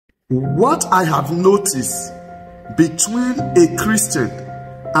What I have noticed between a Christian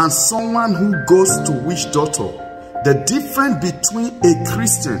and someone who goes to witch doctor, the difference between a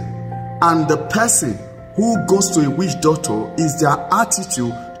Christian and the person who goes to a witch doctor is their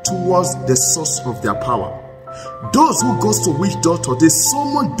attitude towards the source of their power. Those who goes to witch doctor, they so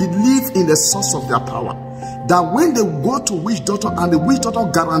much believe in the source of their power that when they go to witch doctor and the witch doctor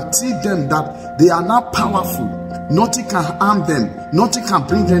guarantee them that they are not powerful, nothing can harm them, nothing can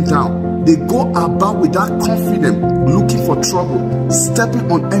bring them down, they go about with that confidence, looking for trouble,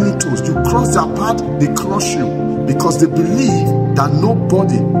 stepping on any toes. You cross their path, they crush you, because they believe that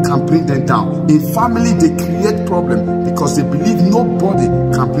nobody can bring them down. In family, they create problem because they believe nobody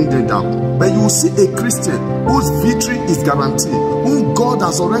can bring them down. But you will see a Christian whose victory is guaranteed, whom God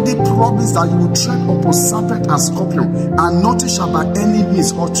has already promised that you will tread upon serpent and scorpion, and nothing shall by any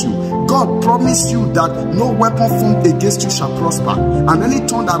means hurt you. God promised you that no weapon formed against you shall prosper, and any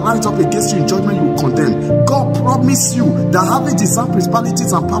tongue that rises up against you in judgment you will condemn. God promised you that having disarmed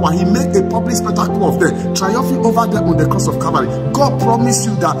principalities and power, he made a public spectacle of them, triumphing over them on the cross of Calvary. God promised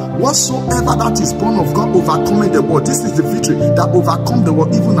you that whatsoever that is born of God overcoming the world. This is the victory that overcome the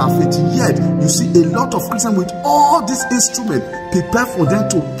world, even our faith. Yet you see a lot of Christians with all these instruments prepare for them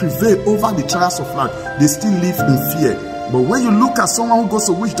to prevail over the trials of life. They still live in fear. But when you look at someone who goes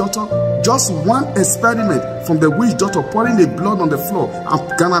to witch doctor, just one experiment from the witch doctor pouring the blood on the floor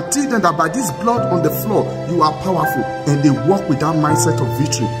and guarantee them that by this blood on the floor you are powerful, and they walk with that mindset of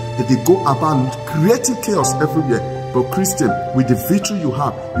victory, that they go about creating chaos everywhere. But Christian, with the victory you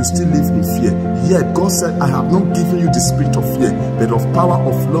have, you still live in fear. Yet God said, I have not given you the spirit of fear, but of power,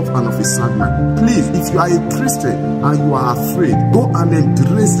 of love, and of a sound mind. Please, if you are a Christian and you are afraid, go and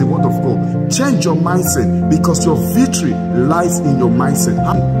embrace the word of God. Change your mindset, because your victory lies in your mindset.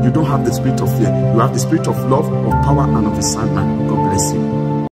 You don't have the spirit of fear. You have the spirit of love, of power, and of a sound mind. God bless you.